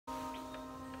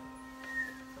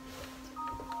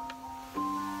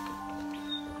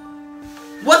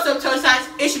What's up, Toe Shots?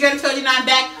 It's your girl Tojology, and I'm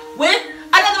back with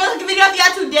another motherfucking video for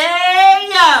y'all today.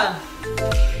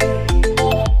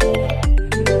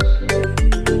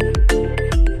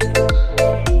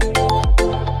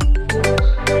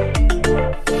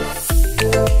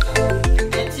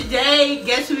 And today,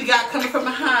 guess who we got coming from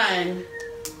behind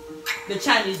the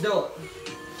Chinese door?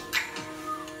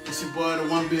 It's your boy, the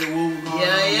 1BIGWOO.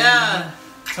 Yeah.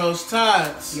 Toast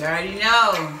Tots. You already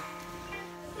know.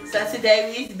 So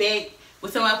today we back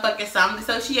with some motherfucking song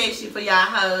association for y'all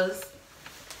hoes.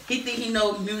 He think he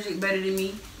know music better than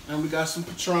me. And we got some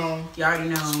Patron. You already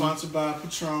know. Sponsored by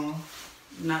Patron.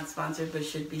 Not sponsored, but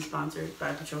should be sponsored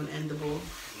by Patron and the Bull.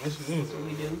 That's what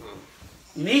we do.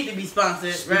 Need to be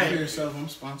sponsored, Speak right? for yourself, I'm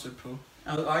sponsored, Pooh.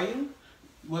 Oh, are you?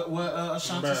 What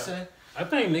Ashanti say? I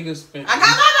think niggas spent. I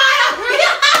got my money.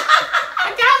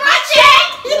 I got my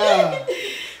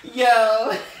check.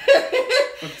 Yo.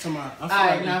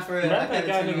 Alright, not for real. I think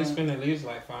y'all niggas spend at least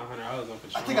like $500 on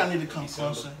Patron. I think I need to come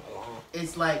closer.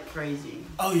 It's like crazy.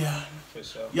 Oh yeah. For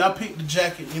sure. Y'all picked the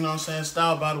jacket, you know what I'm saying?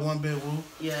 Styled by the 1BIGWOO.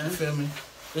 Yeah. You feel me?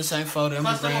 This ain't for them.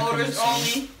 Custom orders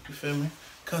only. You feel me?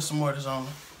 Custom orders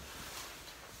only.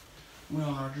 We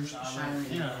on our juice. Yeah,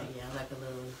 like a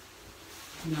little.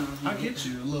 You know. I get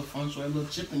you. A little fun sway, a little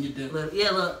chip in your dip. Look. You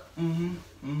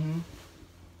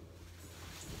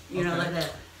know, like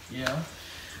that. Yeah.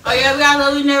 Oh yeah, we got a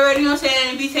little narrator, you know what I'm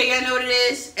saying? BT, y'all know what it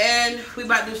is. And we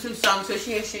about to do some song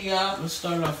association, y'all. Let's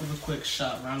start off with a quick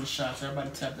shot. Round of shots. Everybody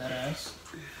tap that ass.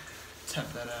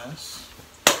 Tap that ass.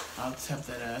 I'll tap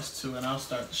that ass too, and I'll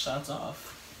start the shots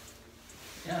off.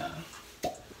 Yeah.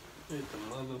 Hit the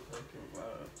motherfucking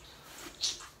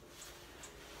vibes.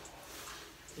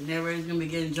 The narrator's gonna be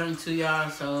getting drunk too,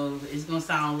 y'all, so it's gonna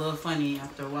sound a little funny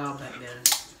after a while back there.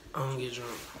 I don't get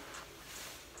drunk.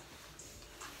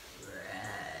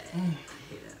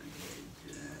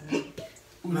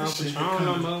 No, Patron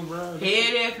no more, bro.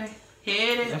 Head different.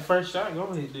 Head it. That first shot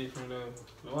gonna hit different though.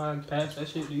 Why I pass that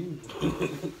shit to you?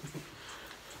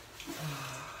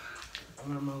 I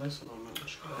learned my lesson on that.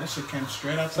 That shit came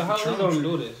straight out the So how we gonna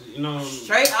do this? You know,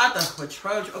 straight out the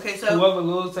Patron. Okay, so whoever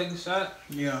lose take a shot.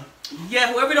 Yeah.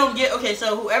 Yeah, whoever don't get. Okay,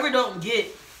 so whoever don't get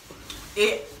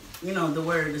it, you know, the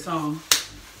word, the song.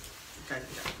 Okay.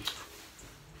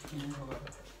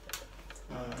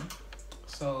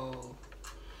 So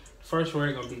first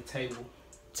word gonna be table.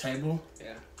 Table?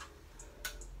 Yeah.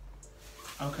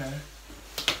 Okay.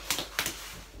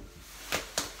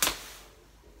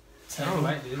 I don't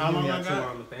like this. How long I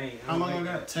got? How long I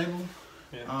got? Table?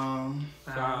 Yeah.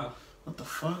 5. What the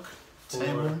fuck? 4,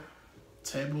 Table.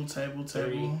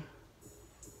 3,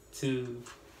 2,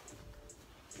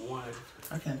 1.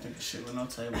 I can't think of shit with no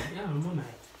table. Yeah, I'm on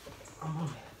that.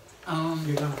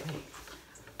 You're gonna think.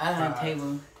 I have a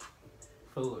table.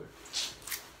 4,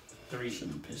 3,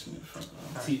 Shouldn't piss me the fuck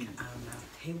off. 2, I don't know.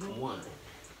 Table? 1.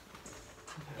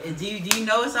 Do you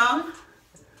know a song?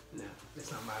 No,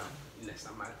 that's not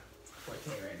my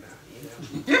forte right now.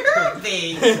 You know.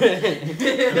 Big.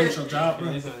 That ain't your job,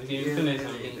 bro. You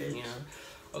know.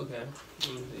 Okay.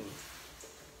 Let me see.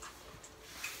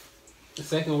 The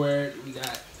second word we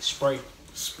got spray.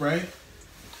 Spray?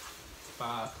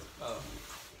 5.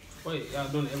 Wait, y'all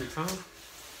doing it every time?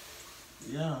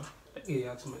 Yeah. They give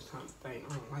y'all too much time to think.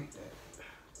 I don't like that.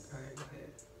 Alright, go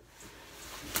ahead.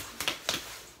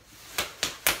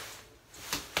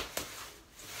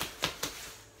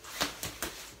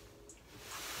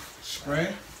 Spray?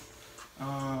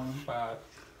 5,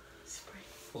 Spray.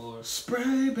 4.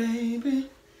 Spray, baby.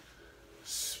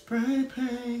 Spray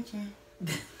painting.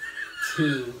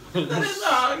 2. That's a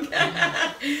song.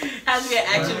 Has to be an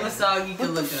actual song you can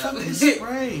What the look fuck up. is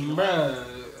spray? Bruh,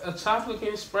 a chopper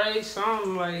can spray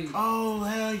something like. Oh,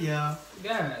 hell yeah.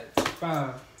 God.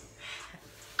 5,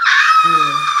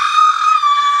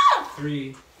 4,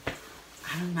 3.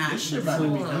 I don't know. This shit about to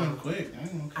be done quick.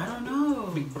 I don't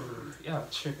know. Big bird. Y'all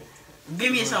tripping.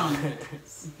 Give me a song.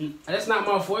 That's not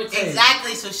my forte.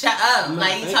 Exactly, so shut up. I'm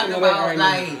Like, you thinking talking of that about, right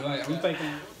like... now. I'm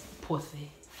thinking pussy.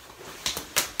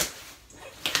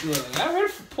 Yeah, I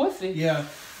heard pussy. Yeah.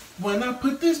 When I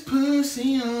put this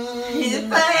pussy on. His face.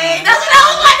 That's what I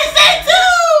was about to say, too.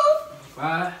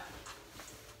 5.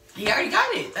 He already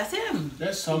got it. That's him.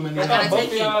 There's so many. I gotta Both take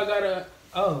of it. y'all gotta.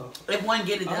 Oh. If one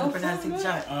get it, the other person has to take the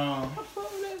shot.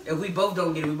 If we both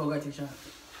don't get it, we both got to take a shot.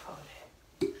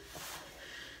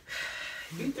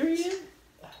 You 3 in?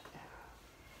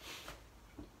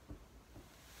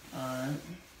 Alright.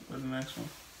 What's the next one?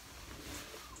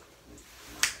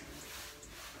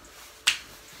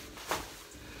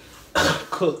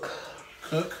 Cook.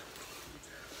 Cook.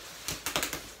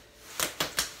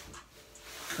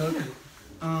 Cook.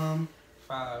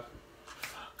 5,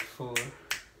 4,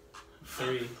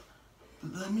 3.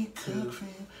 Let me cook for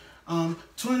you.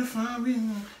 25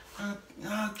 reasons.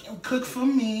 Cook for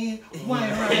me.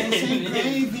 White rice and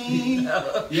gravy.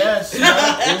 Yes. No, you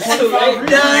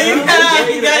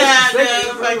gotta have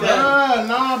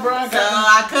nah, bro. So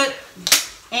I cook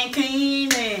and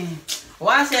clean and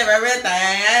wash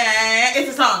everything. It's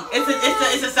a song. It's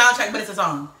a soundtrack, but it's a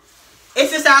song.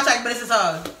 It's a soundtrack, but it's a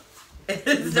song. It's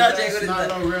a soundtrack, but it's a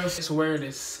song. This word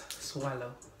is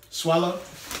swallow. Swallow.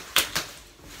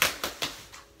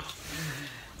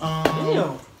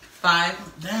 Damn.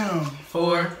 5. Down.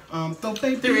 4. Throw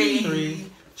baby.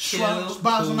 3. Swallows, 2.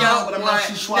 bottles, but I'm not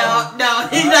she swallow. No,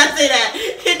 he did not say that.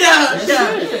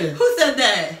 No. Who said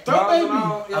that? Throw baby.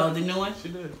 Oh, the new one? She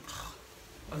did.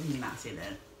 Oh, he did not say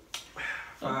that.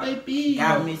 Throw baby.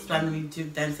 Got me spending me 2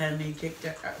 times having me kicked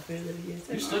her out.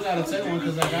 You still gotta take one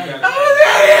because I got it.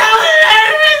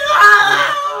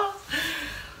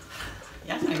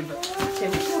 Y'all not even.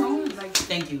 What's going on? Like,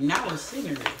 thank you. Now we're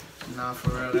singing it. Nah, for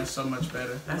real, that's so much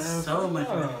better. That's so much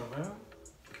better. Bro.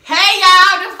 Hey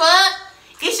y'all, the fuck?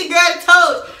 It's your girl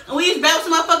Toad, and we just back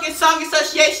with my fucking song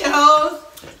association hoes.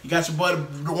 You got your boy,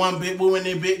 the 1BIGWOO in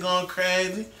there, bit going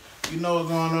crazy. You know what's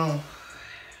going on.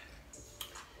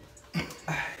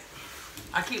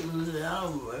 I keep losing. I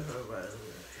don't know what.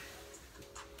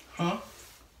 Huh?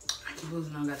 I keep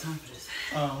losing. I don't got time for this.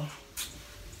 Oh.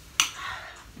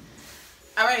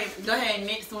 All right, go ahead.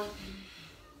 Next one,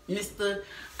 Mr.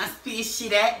 I speed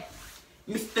shit at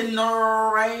Mr.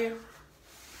 Norray.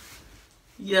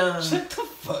 Yeah. Shut the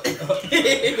fuck up.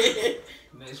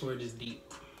 Next word is deep.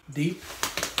 Deep.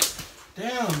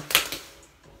 Damn.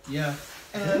 Yeah.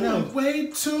 And I'm way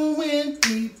too in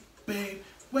deep, babe.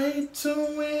 Way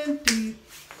too in deep.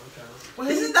 Okay.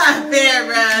 This is not fair,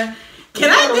 bruh.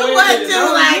 Can I do one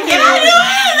too? Like, can I do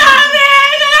it? Not fair.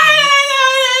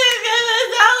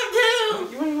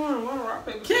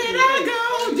 Can I go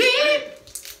deep?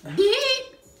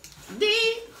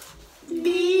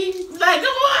 Deep. Like, come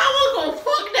on, I was gonna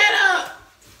fuck that up.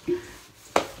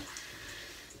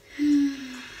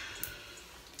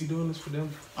 You doing this for them?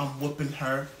 I'm whooping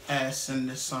her ass in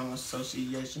this song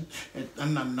association.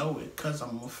 And I know it because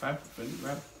I'm a rap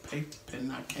paper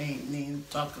and I can't even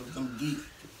talk of them geek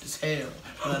as hell.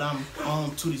 But I'm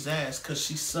on Tootie's ass because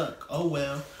she suck. Oh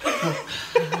well.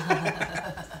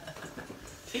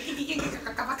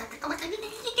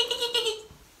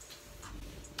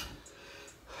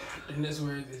 And this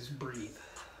word is breathe.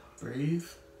 Breathe.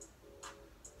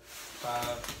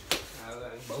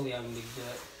 5. Both of y'all big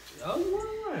gut. Oh,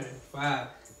 right. 5.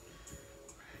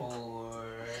 4.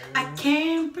 I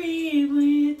can't breathe when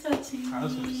you're touching me. I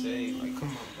was gonna say, like, come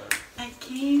on, bro. I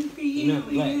can't breathe You know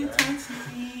when black, you're right? touching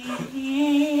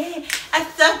me. I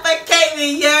suffocate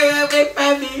when you're away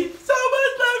from me. So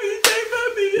much love you take from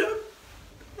me.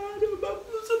 I'm proud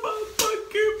of my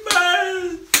fucking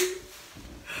mind.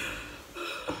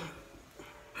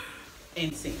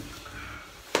 Insane.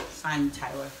 Simon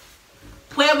Tyler.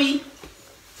 12.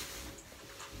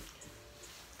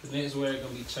 The next word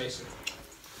gonna be chaser.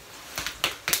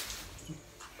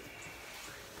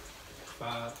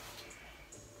 5,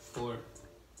 4,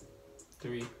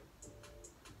 3,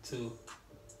 2,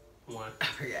 1. I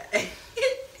forgot.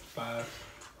 5,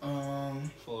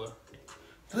 4.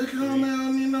 Liquor on me, I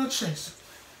don't need no chase.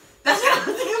 That's what I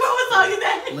was thinking about. What song is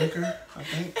that? Liquor, I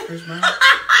think, Chris Brown. Bruh,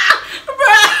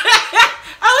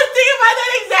 I was thinking about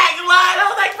that exact line. I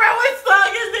was like, bro, what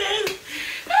song is this?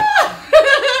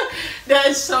 That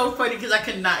is so funny because I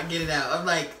could not get it out. I'm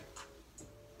like,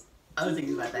 I was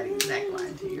thinking about that exact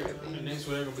line too. You're right. The next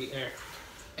word gonna be air.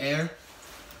 Air.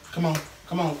 Come on.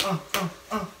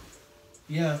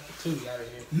 Yeah. 2 out of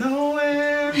here. No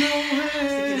air, no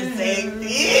air. The same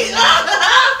thing. I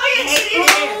hate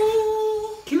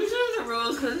it. Can we change the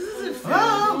rules? Because this isn't fair.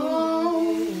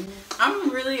 Oh.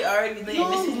 I'm really already late.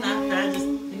 This is not fair. Just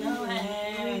no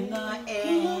air, no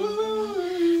air,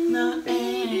 no air.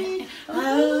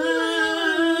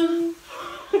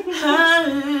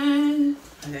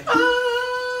 Okay.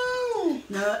 Oh.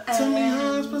 No Tell me how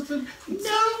I'm air. supposed to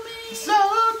tell me so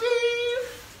deep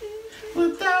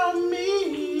without me,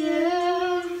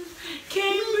 yeah.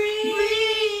 Can't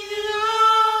breathe.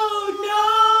 No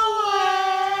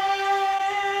air.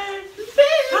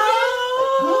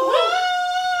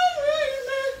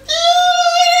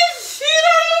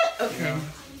 Okay.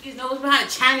 You know what's behind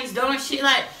Chinese door and shit?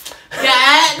 Like,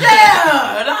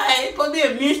 goddamn. Like, it's supposed to be a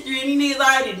mystery and these niggas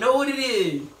already know what it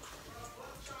is.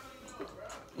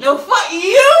 No, fuck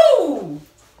you.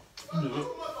 Fuck you,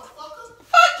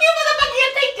 motherfucker. You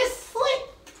think this slick?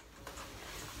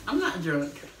 I'm not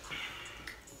drunk.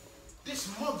 This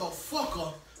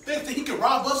motherfucker thinks that he can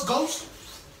rob us, Ghost.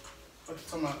 What you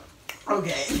talking about?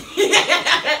 Okay.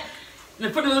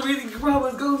 And put the reason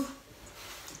Roberts goes.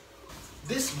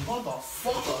 This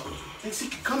motherfucker thinks he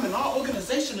can come in our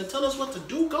organization and tell us what to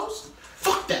do, Ghost?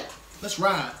 Fuck that. Let's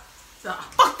ride. So,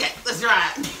 fuck that. Let's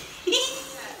ride.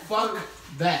 Fuck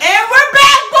that. And we're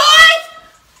back, boys!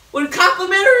 With a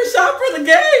complimentary shot for the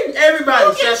game. Everybody,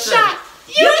 You get a shot.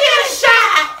 You get a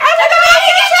shot.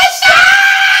 Everybody gets a shot.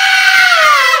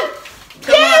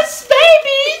 Yes,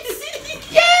 babies.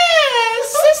 Yes,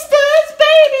 sisters,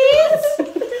 babies.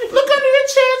 Look under your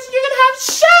chairs. You're gonna have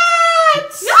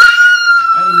shots.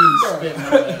 I didn't mean to spit my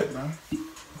bad, bro.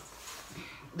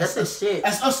 That's the shit.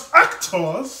 As us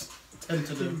actors tend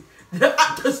to do. The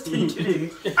actors tend to do.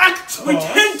 Actors We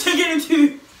tend to get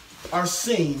into are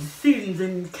seen scenes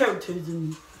and characters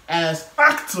and as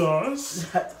actors.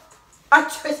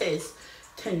 actresses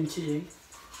tend to do.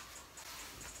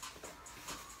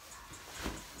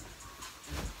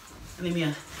 I need me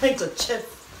a handkerchief.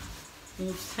 You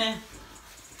know what I'm saying?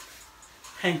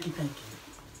 Hanky panky.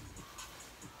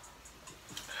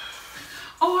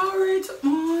 Oh, I already took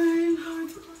mine.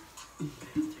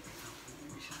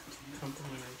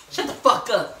 Shut the fuck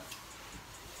up.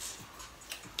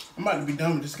 I'm about to be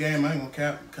done with this game. I ain't gonna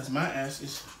cap because my ass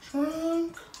is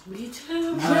drunk. Me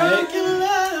too. Making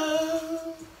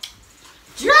love.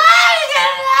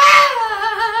 Dragon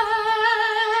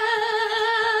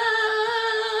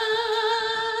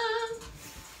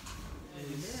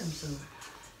Damn, so.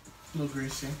 A little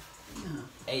greasy.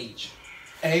 Age.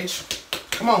 Age.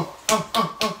 Come on.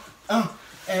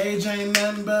 Age ain't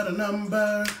nothing but a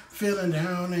number. Feeling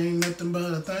down ain't nothing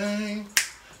but a thing.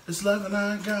 This loving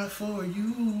I got for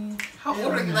you. How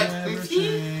old are you? Like 50?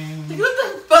 everything. Like, what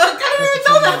the fuck? I don't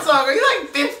even know that song. Are you like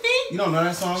 50? You don't know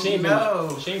that song? She ain't No.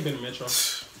 been. She ain't been in Metro.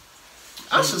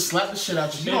 I should slap the shit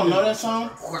out you. You don't know that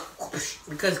song?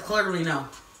 Because clearly no.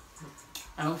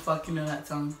 I don't fucking know that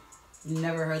song.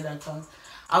 Never heard that song.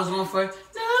 I was going for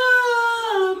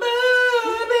Number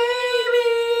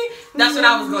Baby. That's what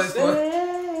I was going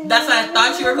for. That's what I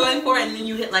thought you were going for, and then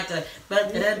you hit like a and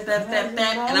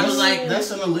I was like,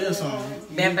 that's an Aaliyah song.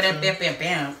 bam, bam, bam, bam,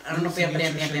 bam. I don't know, bam, bam, Get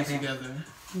your bam, bam, shit bam. together.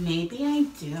 Maybe I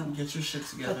do. Get your shit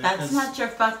together. But that's 'cause not your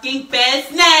fucking Get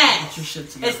business. your shit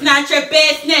together. It's not your You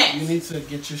business. need to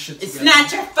get your shit together. It's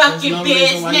not your fucking There's no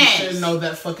reason why you business. shouldn't know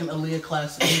that fucking Aaliyah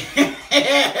classic.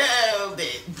 Hell,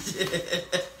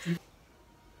 bitch.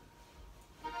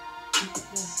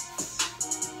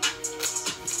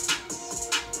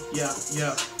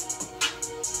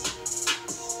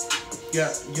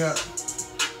 Yeah.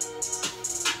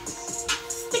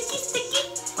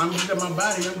 I'm geeked up my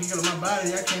body.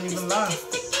 I can't even lie.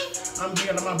 I'm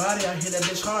geeked up my body. I hit that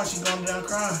bitch hard. She going down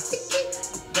cry.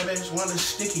 That bitch wanna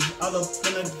sticky all up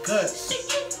in the guts.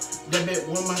 That bitch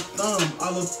want my thumb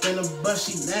all up in the butt.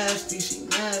 She nasty. She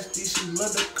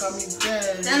love to call me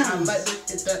daddy. I like to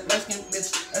hit that light skin bitch.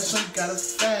 And some got a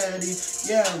fatty.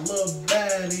 Yeah, a little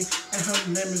baddie. And her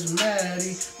name is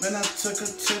Maddie. Man, I took her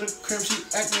to the crib. She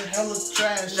acting hella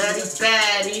trash. Bloody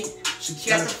fatty. She She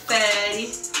got the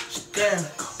fatty. Damn,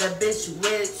 that bitch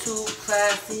way too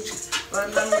classy.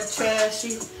 But I'm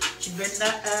trashy. She better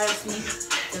not ask me.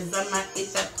 Cause I might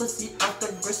eat that pussy off the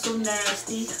gristle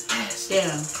nasty.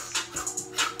 Damn.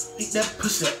 Eat that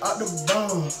pussy out the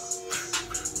bone.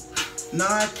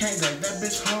 Nah, I can't get that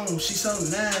bitch home. She so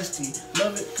nasty.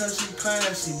 Love it cause she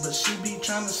classy. But she be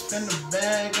trying to spend a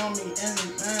bag on me and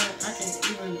man, I can't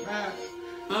even rap.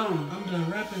 I'm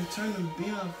done rapping, turn the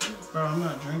beat off. Bro, I'm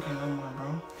not drinking no more,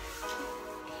 bro.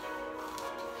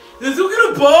 Let's go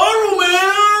get a bottle,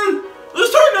 man.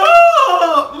 Let's turn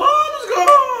up. Mom's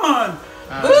gone.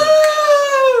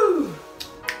 Woo!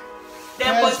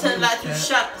 That boy took like 2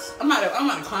 shots. I'm not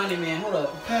declining, man. Hold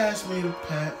up. Pass me the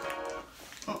pack.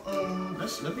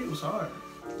 That beat was hard.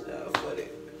 Yeah, buddy.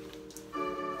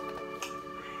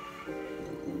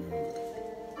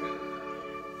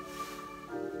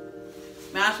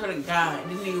 Man, I swear to God,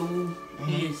 this nigga Woo,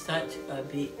 he is such a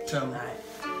big Tell me. lie.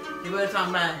 You better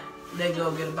talking about let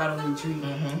go, get a bottle and drink.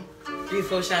 3,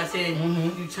 4 shots in,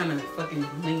 you trying to fucking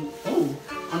lean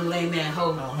on the lane that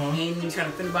hoe. Ain't even trying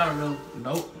to fit the bottle though.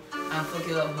 Nope. I'll fuck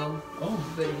you up, hoe. Oh.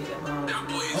 You better hit that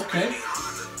bottle. Okay.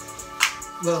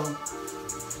 Whoa.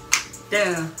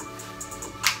 Damn.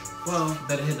 Whoa.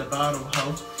 Better hit the bottle,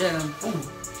 hoe. Damn. Ooh.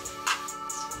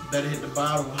 Better hit the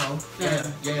bottle, hoe.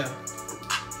 Yeah.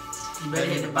 You better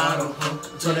hit the bottle, ho.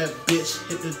 So that bitch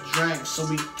hit the drink so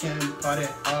we can party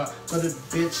hard. So the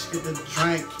bitch hit the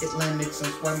drink, hit Lennox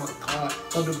and swipe my car.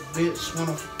 So the bitch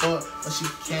wanna fuck, but she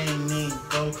can't even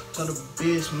go. So the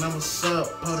bitch, man, what's up?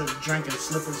 Pour the drink and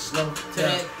slip it slow. So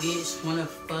that bitch wanna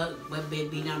fuck, but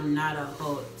baby, I'm not a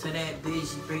hoe. So that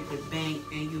bitch break the bank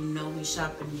and you know we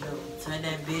shopping though. So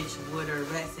that bitch where the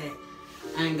rest at.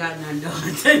 I ain't got nothing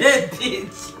done to that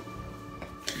bitch.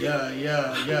 Yeah.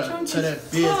 To that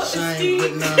bitch, I ain't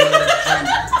with none of the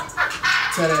drama.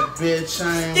 To that bitch, I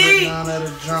ain't with none of the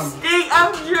drama.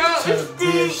 I'm drunk. To the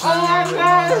bitch, I ain't with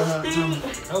none of her drama.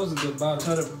 That was a good bottle.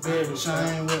 To the bitch, I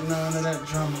ain't with none of that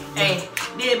drama. Hey,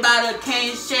 this bottle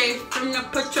came straight from the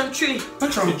Patron tree.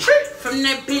 Patron tree? From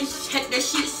that bitch, had that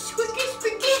shit squeaky.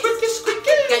 Squeaky.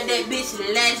 Got that bitch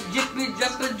last drippy.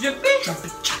 Drop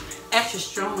it. Extra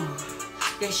strong.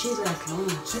 That shit like long.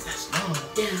 Shit, that's long.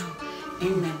 Down.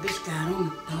 And that bitch got on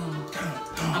the thong.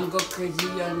 I'm go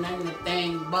crazy on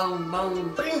anything. Boom.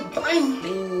 Bling. Bing.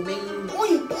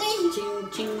 Boing.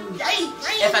 Ching. Yay.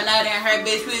 If I know that her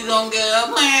bitch, we gon' get a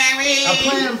plan. A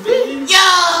plan B. Yo!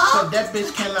 So that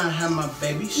bitch cannot have my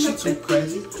baby. She too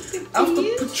crazy. After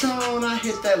Patron, I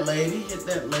hit that lady.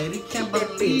 Can't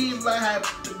believe I had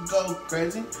to go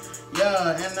crazy.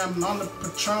 Yeah, and I'm on the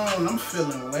Patron. I'm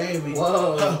feeling wavy.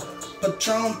 Whoa.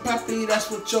 Patron Papi, that's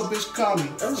what your bitch call me.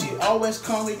 Oh. She always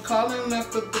call me calling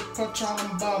after the Patron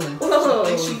I'm ballin'. Whoa.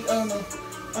 Think she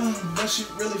but she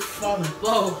really fallin'.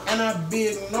 Whoa. And I be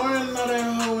ignoring all that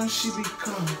hoe and she be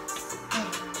coming.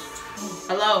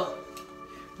 Hello?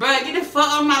 Bruh, get the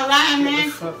fuck on my line,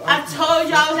 man. I told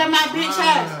you I was at my bitch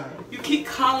house. You keep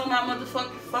calling my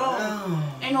motherfucking phone.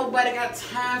 Oh. Ain't nobody got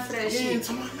time for that shit.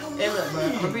 No Hey, look, bro.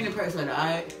 I'm gonna bring the purse later,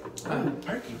 alright?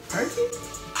 Perky?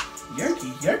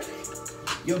 Yerky?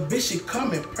 Yo, bitch, she call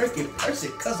me Perky,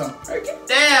 cause I'm perky.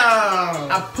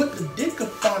 Damn! I put the dick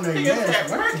up on her, You said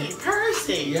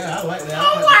Percy. Yeah, I like that.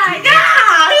 Oh my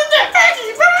god! You said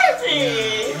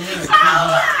Percy! Oh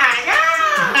my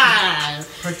god!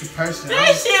 Perky person.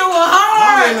 That shit was hard!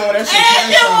 I didn't know that shit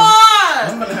was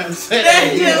hard! I'm gonna have to say that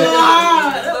shit was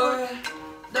hard!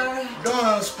 Go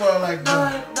on and spoil like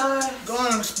that. Go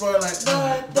on and spoil like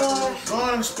that. Go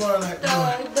on and spoil like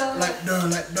that. Like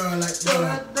that.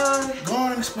 Go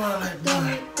on and spoil like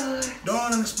that. Go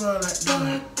on and spoil like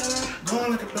that. Go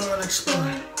on like a door like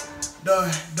spoil.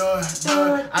 Door.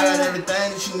 I got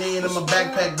everything that you need in my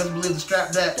backpack. Best believe the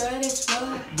strap that.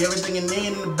 Get everything you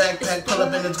need in the backpack. Pull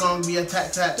up and it's gonna be a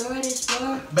tack.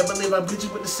 Bet believe I beat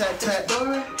you with the sack tack.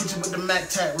 Hit you with the Mac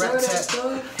tack, rap tack.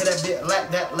 Hit that bit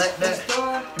like that.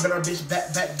 You better bitch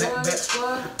back.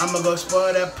 I'ma go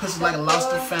spoil that pussy like a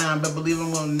lost and found. Bet believe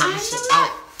I'm gonna knock shit out.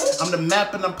 I'm the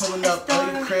map and I'm pulling up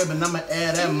on your crib and I'ma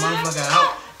air that motherfucker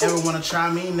out. Ever wanna try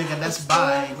me, nigga, that's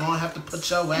bye. You gonna have to put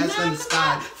your ass in the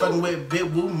sky. Fucking with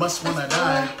 1BIGWOO, must wanna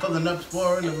die. Pulling up,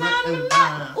 spoiling the rent and the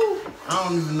dime. I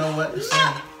don't even know what to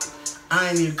say. I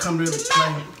ain't even come to really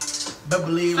play. But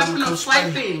believe I'm come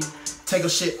spray. Take a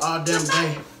shit all damn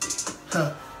day.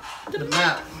 The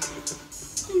map.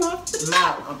 I'm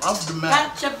off the map.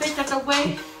 Got your bitch out the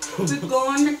way. We're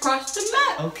going across the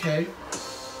map. Okay.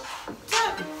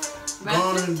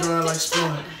 Going in the door like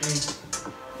spoil.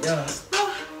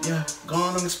 Yeah, go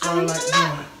on and explore like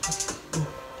door.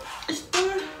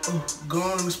 Go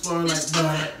on and explore like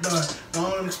door. Go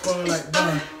on and explore like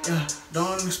door. Yeah, go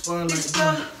on and explore like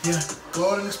door. Yeah, go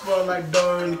on and explore like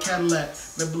door in the Cadillac.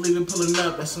 But believe it pulling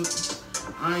up.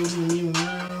 I ain't even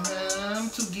I'm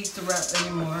too geek to rap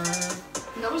anymore.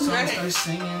 That was so I great. start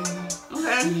singing.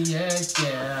 Okay.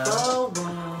 Yeah. Whoa.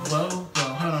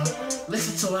 Hold on.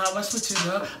 Listen to how I switch it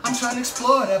up. I'm trying to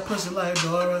explore that pussy like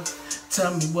Dora.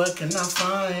 Tell me what can I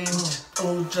find?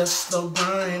 Oh, just slow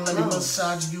grind. Let me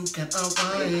massage you, can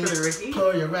unwind.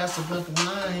 Pour your ass a black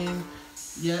wine.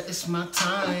 Yeah, it's my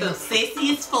time. I feel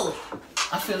sexy as fuck.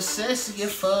 I feel sexy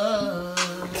as fuck.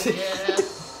 Yeah.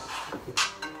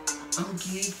 I'm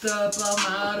geeked up, I'm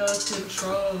out of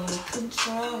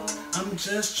control. I'm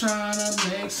just trying to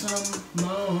make some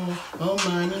more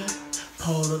money.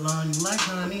 Pour it on you like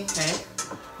honey. Okay.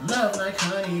 Love like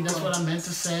honey, that's what I meant to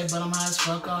say, but I'm high as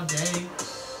fuck all day.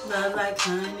 Love like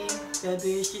honey, that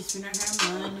bitch, she spending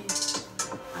her money.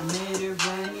 I made her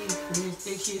runny, first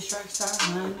day she strikes our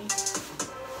money.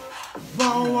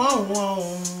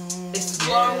 Whoa.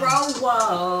 Explore,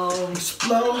 whoa.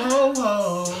 Explore,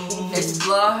 ho.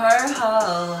 Explore her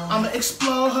hoe. I'ma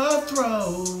explore her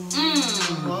throat.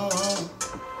 Whoa.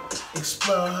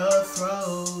 Explore her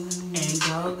throat. And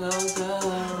go.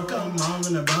 Come on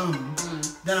in the bum.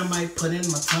 then I might put in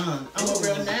my tongue. I'm a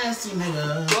real nasty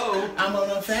nigga. Whoa. I'm a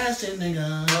real fashion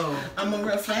nigga. Whoa. I'm a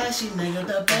real flashy nigga.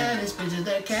 The baddest bitches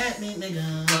that cat meet nigga.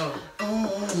 Whoa. Ooh,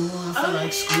 I feel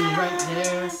like school right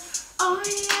there. Oh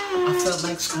yeah. I felt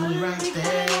like school right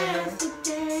there.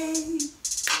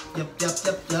 Yup.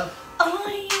 Oh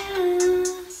yeah.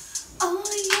 Oh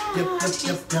yeah. Yup.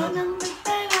 Just gonna make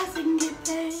that ass and get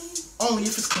paid. Only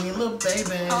if it's clean, little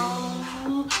baby.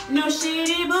 Oh, no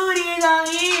shitty booties out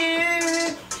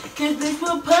here. Cause bitch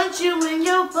will punch you in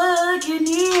your fucking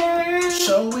ear.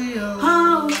 Show will.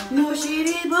 Oh, no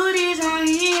shitty booties out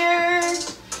here.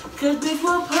 Cause bitch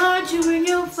will punch you in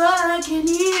your fucking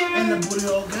ear. And the booty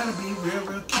hole gotta be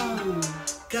real cute.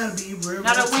 Gotta be real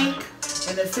Not a cute. wink.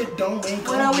 And if it don't wink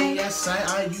What on a me, wink?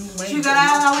 S-I-I-U wink. She gotta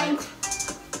have a wink.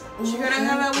 She gotta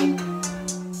have a wink.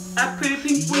 A pretty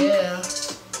pink wink. Yeah.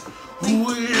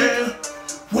 Ooh, yeah.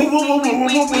 Woo, woo, woo, woo,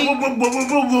 woo, woo, woo, woo,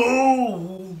 woo,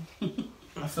 woo.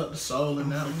 I felt the soul in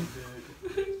that one.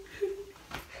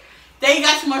 Thank you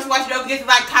guys so much for watching. Don't forget to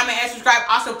like, comment, and subscribe.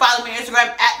 Also follow me on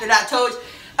Instagram at @the.toj.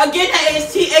 Again, that is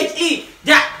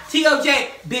THE.TOJ.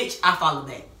 Bitch, I follow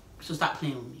back. So stop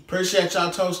playing with me. Appreciate y'all,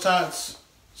 Toast Tots.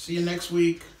 See you next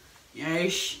week.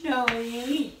 Yes,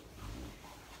 Snowy.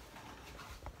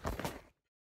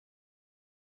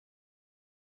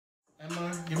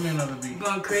 Emma, give me another beat.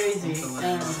 Going crazy. I'm feeling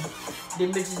it.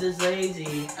 Them bitches is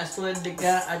lazy. I swear to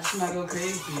God, I just might go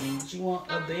crazy. She want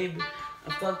a baby. I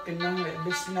fucking know her.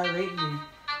 Bitch, she not lately.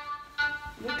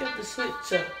 Look at the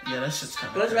switch up. Yeah, that shit's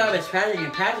kind of SpongeBob is Patrick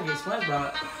and Patrick is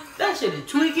SpongeBob. That shit is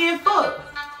tweaky and fuck.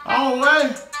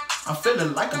 Alright. I'm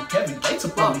feeling like I'm Kevin Gates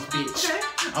up on this bitch. Okay.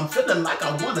 I'm feeling like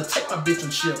I wanna take my bitch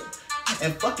and shit.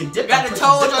 And fucking dip. Got my the pussy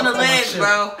toes dip on the up my legs, shit.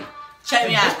 bro. Check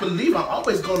me And out. just believe I'm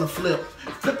always gonna flip.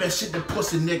 Flip that shit that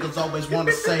pussy niggas always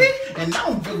wanna say. And I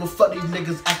don't give a fuck these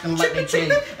niggas acting like they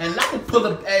gay. And I don't pull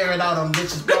up air it out on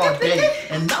bitches all day.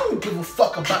 And I don't give a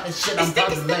fuck about that shit I'm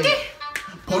about to lay.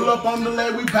 Pull up on the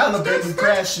leg, we battle, baby,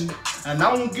 crashing. And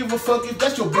I don't give a fuck if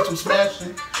that's your bitch I'm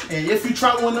smashing. And if you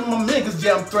try one of my niggas,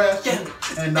 yeah, I'm thrashing.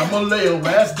 And I'ma lay your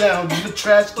ass down in the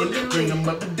trash can. Bring them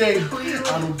up to date.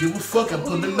 I don't give a fuck, I'm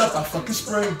pulling up, I fucking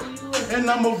spray. And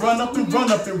I'ma run up and run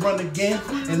up and run again.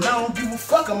 And I don't give a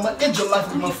fuck, I'ma end your life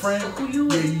with my friend.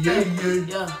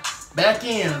 Yeah. Back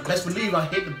in, best believe I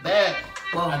hit the bag.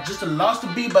 I just lost the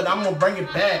beat, but I'm gonna bring it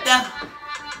back.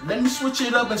 Let me switch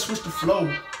it up and switch the flow.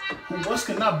 Who else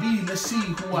can I be? Let's see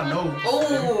who I know.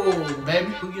 Oh,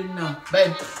 Baby. who you know?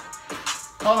 Baby.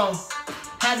 Hold on.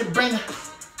 Had to bring it.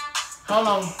 Hold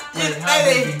on. Wait,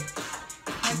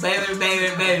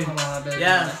 Baby. Hold on, baby.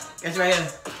 Yeah, that's right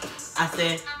here. I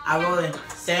said, I roll it.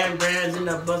 7 grams in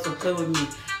the bus, so play with me.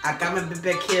 I got my bitch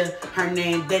back here, her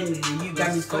name Denny. You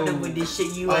got me fucked up with this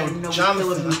shit, you already know what's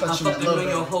with me. I'm fucking on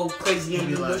your whole crazy and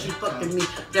you know she fucking me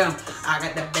down. I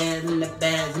got the bands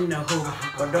in the hole.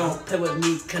 But don't play with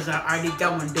me, cause I already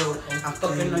got one though. I'm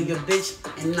fucking on your bitch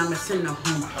and I'ma send her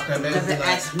home. Never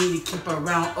ask me to keep her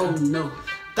around, oh no.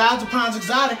 1,000 pounds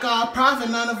exotic, all profit,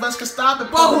 none of us can stop it.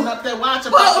 Pulling up that watch,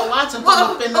 pull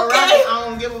up in the rocket. I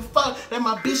don't give a fuck. That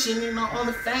my bitch and you know on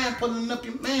the fan, pulling up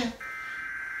your man.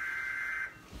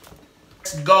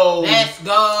 Let's go.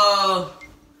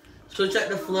 Switch up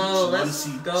the flow. Let's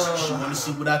go. She wanna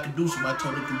see what I can do, so I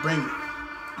told her to bring it.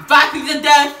 5 feet of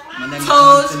death.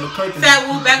 Toes. Fat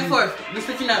Woo, back and forth. We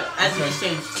switching up as we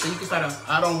exchange, so you can start off.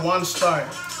 I don't want to start.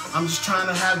 I'm just trying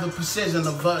to have the precision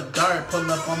of a dart. Pull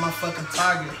up on my fucking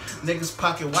target. Niggas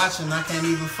pocket watching, I can't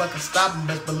even fucking stop them.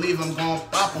 Best believe I'm gonna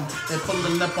pop them. They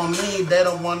pulling up on me, they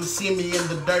don't want to see me in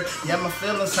the dirt. Yeah, my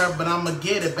feelings hurt, but I'ma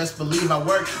get it. Best believe I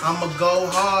work. I'ma go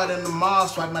hard in the mall,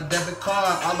 swipe my debit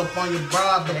card. All up on your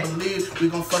bra, but believe we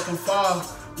gon' fucking fall.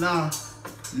 Nah.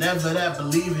 Never that,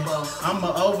 believe it. I'm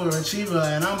an overachiever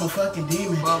and I'm a fucking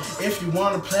demon. If you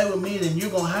wanna play with me, then you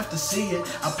gon' have to see it.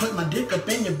 I put my dick up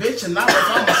in your bitch and I was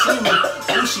on the semen.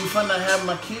 Ooh, she finna have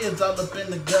my kids all up in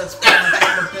the guts, put my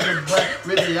thumb up in the butt.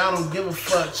 Really, I don't give a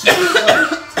fuck.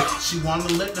 She wanna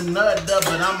lick the nut up,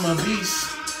 but I'm a beast.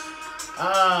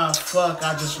 Ah, fuck,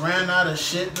 I just ran out of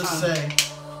shit to say.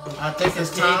 I think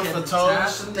it's time for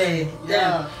Toast.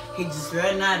 Yeah, he just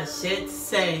ran out of shit to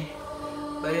say.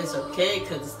 But it's okay,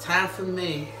 cause it's time for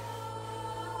me.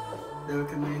 To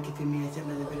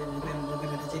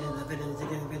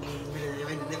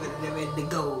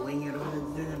go.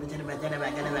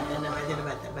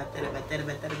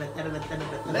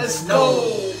 Let's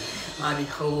go. Body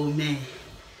hold man.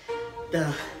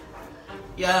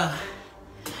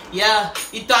 Yeah,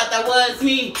 you thought that was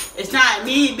me. It's not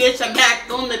me, bitch. I'm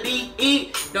back on the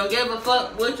beat. Don't give a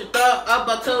fuck what you thought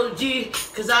about Tojology.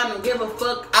 Cause I don't give a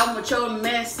fuck. I'm with your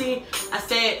man. See, I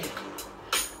said,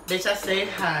 bitch, I say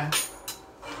hi.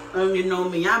 And you know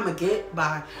me, I'ma get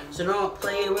by. So don't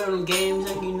play with them games,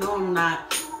 and you know I'm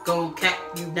not gonna cap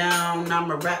you down.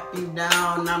 I'ma wrap you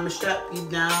down, I'ma strap you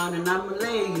down, and I'ma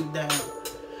lay you down.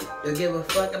 Don't give a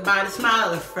fuck about a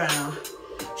smile or frown.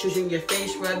 Shoot in your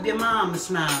face, rub your mama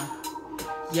smile.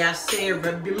 Yeah, I say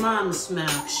rub your mama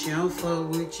smile. She don't fuck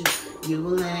with you, you a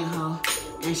lame hoe.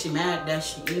 And she mad that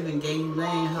she even gave you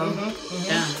lame hoe.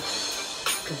 Yeah.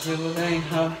 Cause you a lame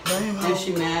hoe. And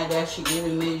she mad that she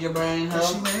even made your brain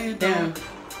hoe. Damn.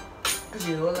 Cause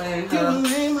you a lame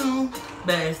hoe.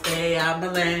 Better stay out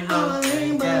my lane hoe.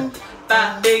 Yeah.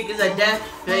 5 figures a death,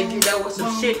 make you know what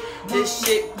some shit. This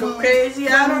shit go crazy,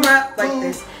 I don't rap like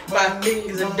this. 5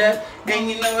 figures a death, and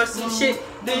you know what some shit.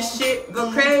 This shit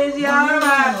go crazy, I don't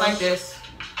rap like this.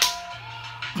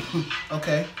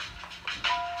 Okay.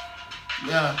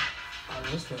 Yeah.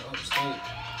 Oh, this the upstate.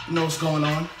 You know what's going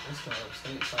on? This the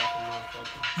upstate side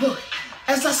motherfucker. Look,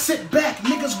 as I sit back,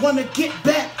 niggas wanna get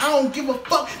back. I don't give a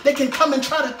fuck, they can come and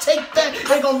try to take that.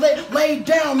 They gon' lay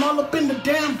down all up in the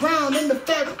damn ground. In the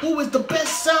fact, who is the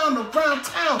best sound around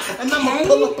town? And I'ma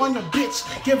pull up on your bitch,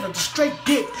 give her the straight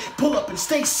dick. Pull up and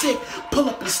stay sick, pull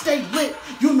up and stay lit.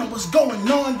 You know what's going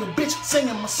on, your bitch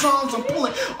singing my songs. I'm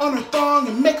pulling on her thong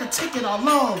and make her take it all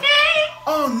long.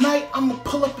 All night, I'ma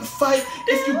pull up and fight.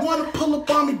 If you wanna pull up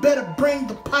on me, better bring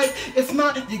the pipe. If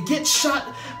not, you get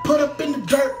shot, put up in the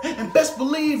dirt. And best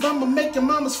believe I'ma make your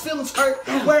mama's feelings hurt.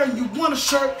 Wearing you want a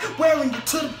shirt, wearing you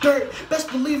to the dirt.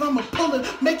 Best believe I'ma pull it,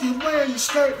 make you wearing your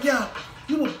skirt. Yeah,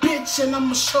 you a bitch and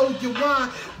I'ma show you why.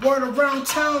 Word around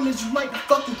town is you like to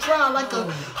fucking cry like a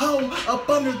hoe up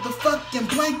under the fucking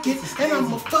blanket. And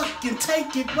I'ma fucking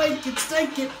take it, wake it,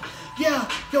 stink it. Yeah,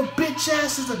 your bitch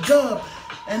ass is a dub.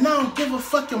 And I don't give a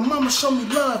fuck, your mama show me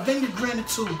love, and your granny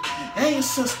too, and your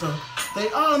sister. They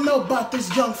all know about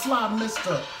this young fly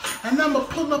mister. And I'ma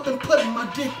pull up and put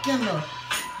my dick in her.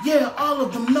 Yeah, all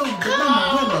of them know that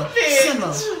I'm a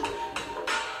winner, sinner.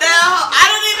 I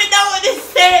don't even know what to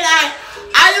say. Like,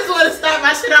 I just want to start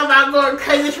my shit off by going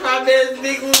crazy for my man's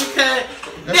Big Woo because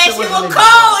that shit was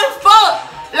cold as fuck.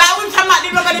 Like, we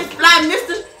talking about this fly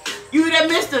mister. You that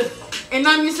mister, and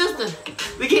I'm your sister.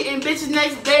 We getting bitches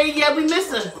next day, yeah, we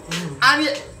miss her. I'm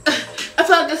your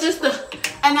fucking sister.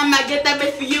 And I might get that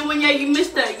bitch for you, and yeah, you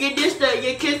missed her. You dissed her,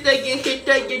 you kissed her, you hit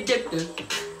her, you dipped her.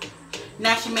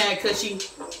 Now she mad cause she...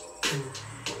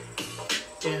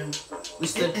 Damn, we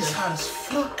stood It's hot as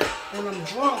fuck, and I'm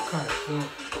drunk.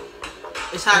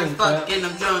 It's hot as fuck, and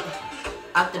I'm drunk.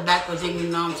 Out the backwards, and you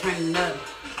know I'm turning up.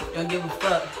 Don't give a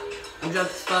fuck. I'm drunk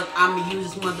as fuck. I'ma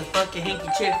use this motherfucking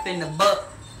handkerchief in the butt.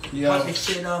 Wipe this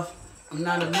shit off. I'm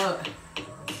not a mutt.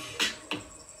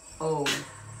 Oh.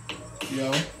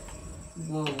 Yo.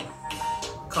 Whoa.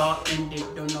 Call ended,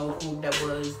 don't know who that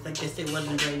was. I guess it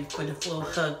wasn't ready for the full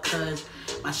hug, cuz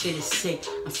my shit is sick.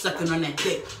 I'm sucking on that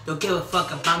dick. Don't give a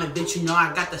fuck about me, bitch. You know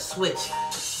I got the switch.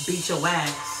 Beat your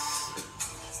ass.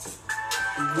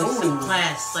 With some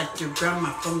class, like your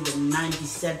grandma from the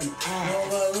 97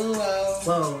 ass.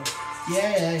 Whoa.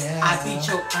 Yeah. I beat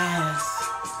your ass.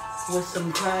 With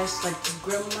some class like your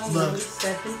grandma. Look,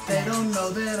 they don't know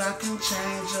that I can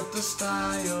change up the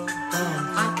style.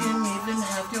 I can even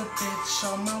have your bitch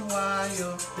on my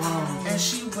wire. And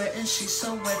she wet and she's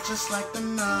so wet just like the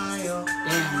Nile.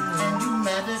 And you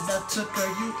mad that I took her,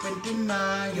 you in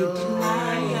denial.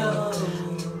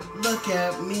 Look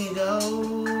at me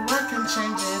go, I can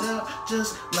change it up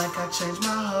just like I changed my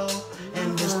hoe.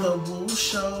 And it's the Woo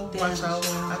show, watch how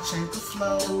I change the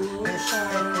flow.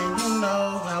 And you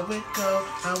know how it go,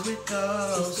 how it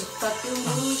goes. It's the fucking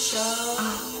Woo show.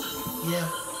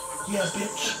 Yeah,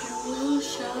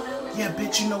 bitch. Yeah,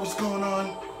 bitch, you know what's going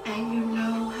on. And you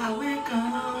know how it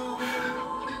goes.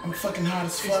 I'm fucking hot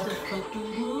as fuck. It's the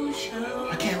fucking Woo show.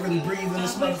 I can't really breathe in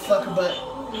this motherfucker, but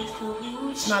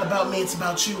it's not about me, it's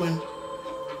about you and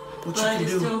what you can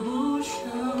do.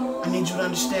 I need you to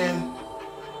understand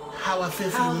how I feel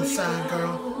for you inside,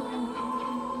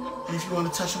 girl. And if you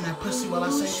want to touch on that pussy while I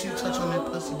say to you, touch on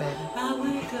that pussy, baby.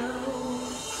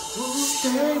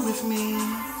 Stay with me,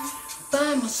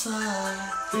 by my side.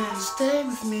 Stay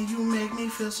with me, you make me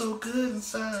feel so good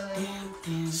inside.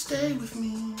 Stay with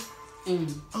me,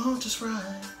 oh, just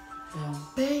right.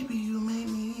 Baby, you make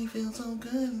me feel so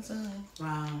good inside.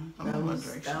 Wow,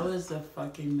 that was a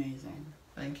fucking amazing.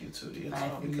 Thank you, Tootie. It's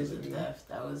 5 all fingers because of of you. death.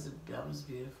 That was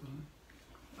beautiful.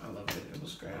 I loved it. It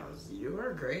was great. You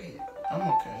were great. I'm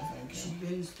okay, thank you. She's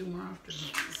been to more often.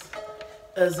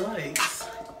 As always.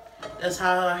 That's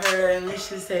how I heard when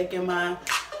she's taking my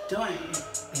joint.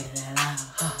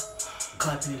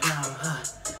 Clap me down,